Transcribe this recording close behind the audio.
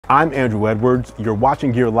I'm Andrew Edwards, you're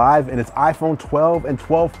watching Gear Live, and it's iPhone 12 and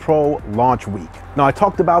 12 Pro launch week. Now, I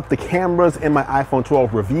talked about the cameras in my iPhone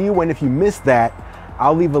 12 review, and if you missed that,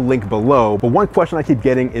 I'll leave a link below. But one question I keep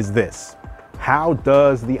getting is this: how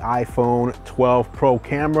does the iPhone 12 Pro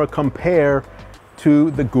camera compare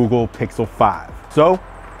to the Google Pixel 5? So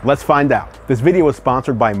let's find out. This video is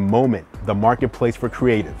sponsored by Moment, the marketplace for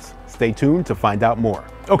creatives. Stay tuned to find out more.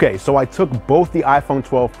 Okay, so I took both the iPhone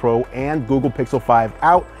 12 Pro and Google Pixel 5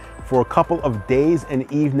 out for a couple of days and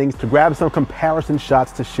evenings to grab some comparison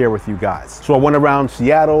shots to share with you guys. So I went around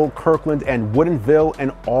Seattle, Kirkland, and Woodinville,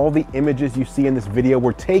 and all the images you see in this video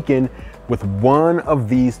were taken with one of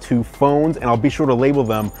these two phones, and I'll be sure to label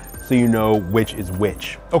them so you know which is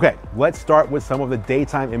which. Okay, let's start with some of the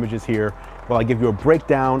daytime images here while I give you a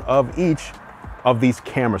breakdown of each of these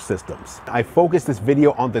camera systems. I focused this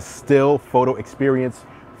video on the still photo experience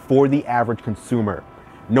for the average consumer.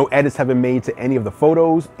 No edits have been made to any of the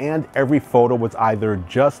photos, and every photo was either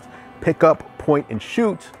just pick up, point and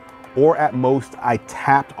shoot, or at most I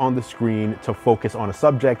tapped on the screen to focus on a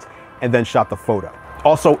subject and then shot the photo.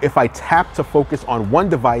 Also, if I tapped to focus on one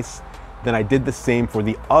device, then I did the same for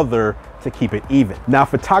the other to keep it even. Now,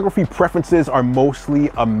 photography preferences are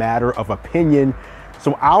mostly a matter of opinion,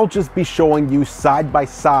 so I'll just be showing you side by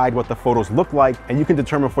side what the photos look like, and you can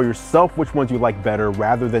determine for yourself which ones you like better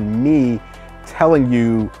rather than me telling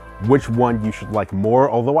you which one you should like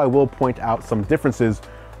more, although I will point out some differences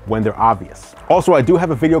when they're obvious. Also, I do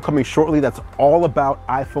have a video coming shortly that's all about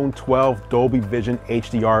iPhone 12 Dolby Vision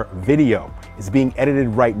HDR video. It's being edited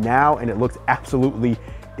right now and it looks absolutely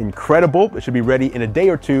incredible. It should be ready in a day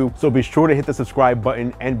or two, so be sure to hit the subscribe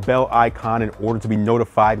button and bell icon in order to be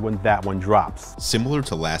notified when that one drops. Similar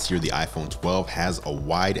to last year, the iPhone 12 has a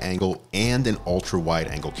wide angle and an ultra wide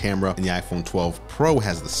angle camera, and the iPhone 12 Pro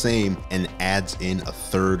has the same and adds in a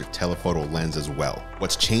third telephoto lens as well.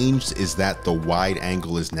 What's changed is that the wide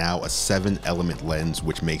angle is now a 7-element lens,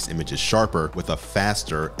 which makes images sharper with a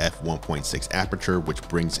faster f1.6 aperture, which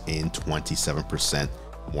brings in 27%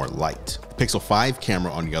 more light. The Pixel 5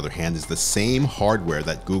 camera, on the other hand, is the same hardware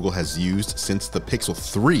that Google has used since the Pixel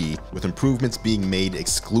 3, with improvements being made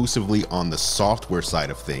exclusively on the software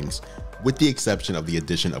side of things, with the exception of the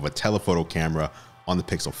addition of a telephoto camera on the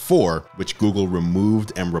Pixel 4, which Google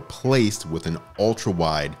removed and replaced with an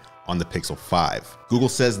ultra-wide on the Pixel 5. Google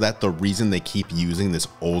says that the reason they keep using this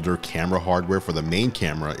older camera hardware for the main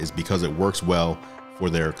camera is because it works well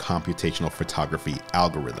for their computational photography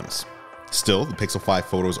algorithms. Still, the Pixel 5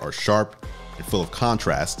 photos are sharp and full of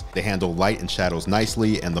contrast. They handle light and shadows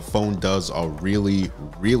nicely, and the phone does a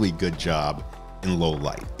really good job in low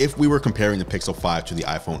light. If we were comparing the Pixel 5 to the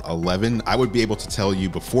iPhone 11, I would be able to tell you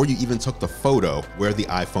before you even took the photo where the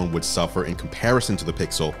iPhone would suffer in comparison to the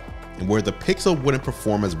Pixel, and where the Pixel wouldn't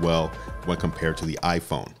perform as well when compared to the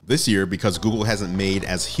iPhone. This year, because Google hasn't made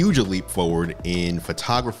as huge a leap forward in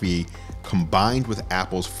photography, combined with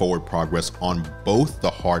Apple's forward progress on both the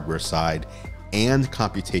hardware side and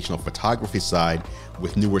computational photography side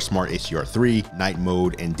with newer Smart HDR3, night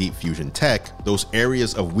mode, and deep fusion tech, those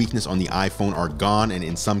areas of weakness on the iPhone are gone, and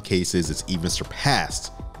in some cases it's even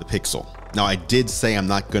surpassed the Pixel. Now, I did say I'm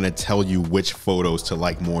not going to tell you which photos to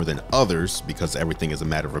like more than others because everything is a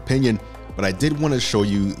matter of opinion, but I did want to show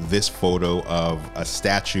you this photo of a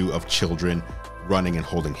statue of children running and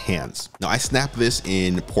holding hands. Now, I snapped this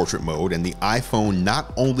in portrait mode, and the iPhone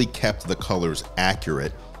not only kept the colors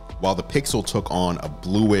accurate, while the Pixel took on a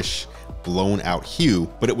bluish, blown out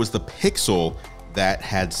hue, but it was the Pixel that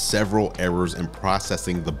had several errors in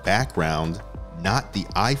processing the background, not the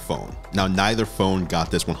iPhone. Now, neither phone got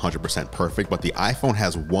this 100% perfect, but the iPhone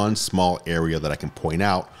has one small area that I can point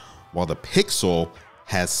out, while the Pixel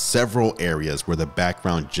has several areas where the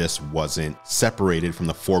background just wasn't separated from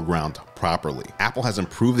the foreground properly. Apple has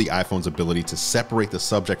improved the iPhone's ability to separate the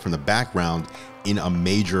subject from the background in a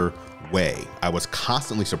major way. I was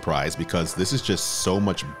constantly surprised because this is just so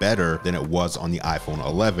much better than it was on the iPhone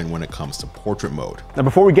 11 when it comes to portrait mode. Now,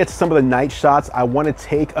 before we get to some of the night shots, I want to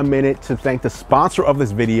take a minute to thank the sponsor of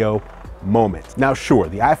this video, Moment. Now, sure,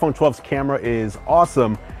 the iPhone 12's camera is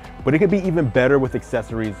awesome, but it could be even better with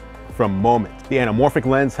accessories from Moment. The anamorphic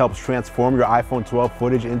lens helps transform your iPhone 12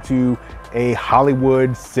 footage into a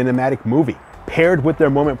Hollywood cinematic movie. Paired with their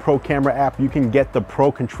Moment Pro camera app, you can get the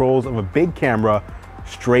pro controls of a big camera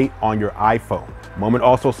straight on your iPhone. Moment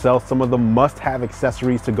also sells some of the must-have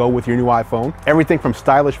accessories to go with your new iPhone. Everything from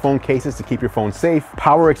stylish phone cases to keep your phone safe,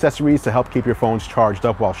 power accessories to help keep your phones charged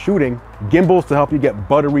up while shooting, gimbals to help you get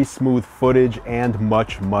buttery smooth footage, and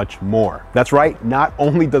much, much more. That's right, not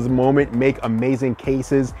only does Moment make amazing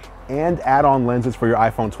cases and add-on lenses for your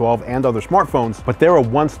iPhone 12 and other smartphones, but they're a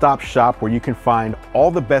one-stop shop where you can find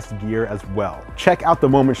all the best gear as well. Check out the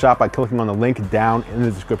Moment shop by clicking on the link down in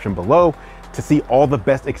the description below to see all the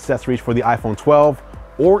best accessories for the iPhone 12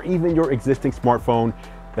 or even your existing smartphone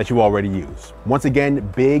that you already use. Once again,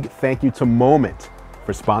 big thank you to Moment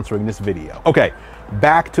for sponsoring this video. Okay,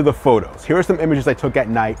 back to the photos. Here are some images I took at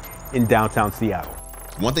night in downtown Seattle.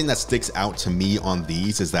 One thing that sticks out to me on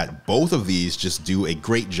these is that both of these just do a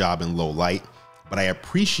great job in low light, but I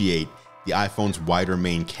appreciate the iPhone's wider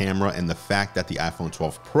main camera and the fact that the iPhone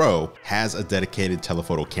 12 Pro has a dedicated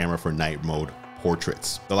telephoto camera for night mode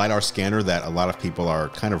portraits. The LiDAR scanner that a lot of people are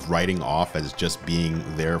kind of writing off as just being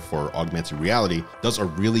there for augmented reality does a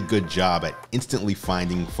really good job at instantly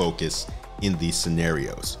finding focus in these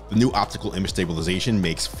scenarios. The new optical image stabilization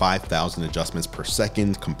makes 5,000 adjustments per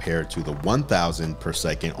second compared to the 1,000 per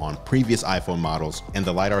second on previous iPhone models, and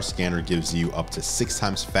the LiDAR scanner gives you up to 6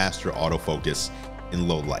 times faster autofocus in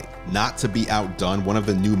low light. Not to be outdone, one of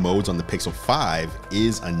the new modes on the Pixel 5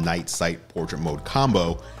 is a night sight portrait mode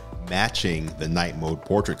combo, matching the night mode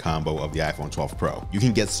portrait combo of the iPhone 12 Pro. You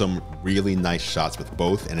can get some really nice shots with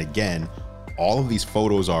both, and again, all of these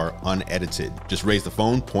photos are unedited. Just raise the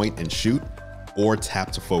phone, point and shoot, or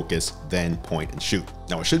tap to focus, then point and shoot.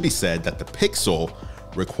 Now, it should be said that the Pixel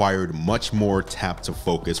required much more tap to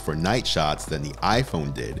focus for night shots than the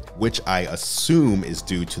iPhone did, which I assume is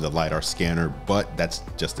due to the LiDAR scanner, but that's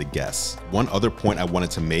just a guess. One other point I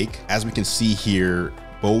wanted to make, as we can see here,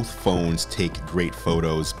 both phones take great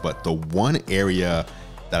photos, but the one area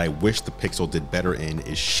that I wish the Pixel did better in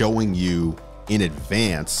is showing you in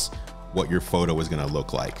advance what your photo is going to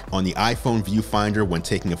look like. On the iPhone viewfinder, when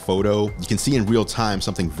taking a photo, you can see in real time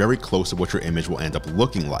something very close to what your image will end up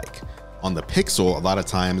looking like. On the Pixel, a lot of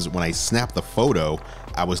times when I snapped the photo,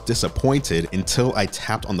 I was disappointed until I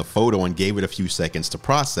tapped on the photo and gave it a few seconds to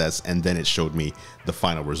process, and then it showed me the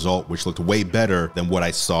final result, which looked way better than what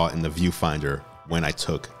I saw in the viewfinder when I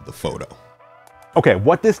took the photo. Okay,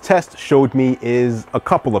 what this test showed me is a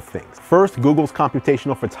couple of things. First, Google's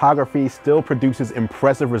computational photography still produces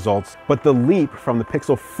impressive results, but the leap from the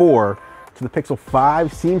Pixel 4 to the Pixel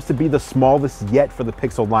 5 seems to be the smallest yet for the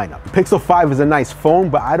Pixel lineup. The Pixel 5 is a nice phone,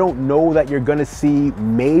 but I don't know that you're gonna see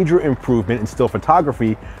major improvement in still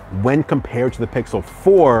photography when compared to the Pixel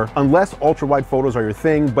 4, unless ultra-wide photos are your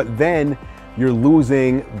thing, but then you're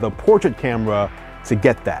losing the portrait camera to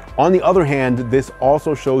get that. On the other hand, this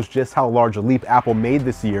also shows just how large a leap Apple made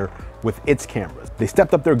this year with its cameras. They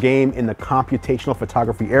stepped up their game in the computational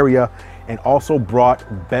photography area and also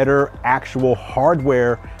brought better actual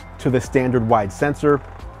hardware to the standard wide sensor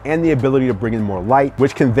and the ability to bring in more light,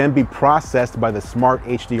 which can then be processed by the smart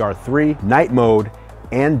HDR3, night mode,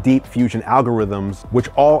 and deep fusion algorithms, which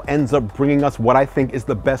all ends up bringing us what I think is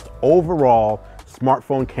the best overall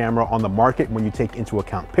smartphone camera on the market when you take into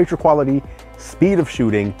account picture quality, speed of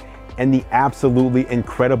shooting, and the absolutely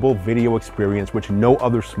incredible video experience which no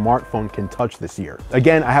other smartphone can touch this year.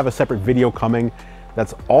 Again, I have a separate video coming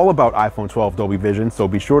that's all about iPhone 12 Dolby Vision, so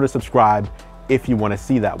be sure to subscribe if you want to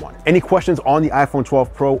see that one. Any questions on the iPhone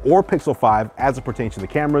 12 Pro or Pixel 5 as it pertains to the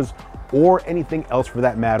cameras, or anything else for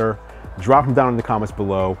that matter, drop them down in the comments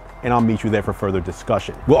below and I'll meet you there for further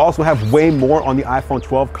discussion. We'll also have way more on the iPhone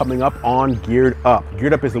 12 coming up on Geared Up.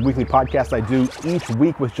 Geared Up is the weekly podcast I do each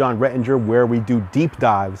week with John Rettinger, where we do deep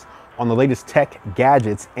dives on the latest tech,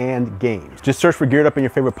 gadgets, and games. Just search for Geared Up in your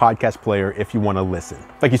favorite podcast player if you want to listen.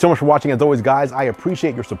 Thank you so much for watching. As always, guys, I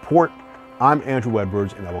appreciate your support. I'm Andrew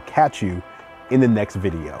Edwards, and I will catch you in the next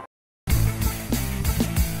video.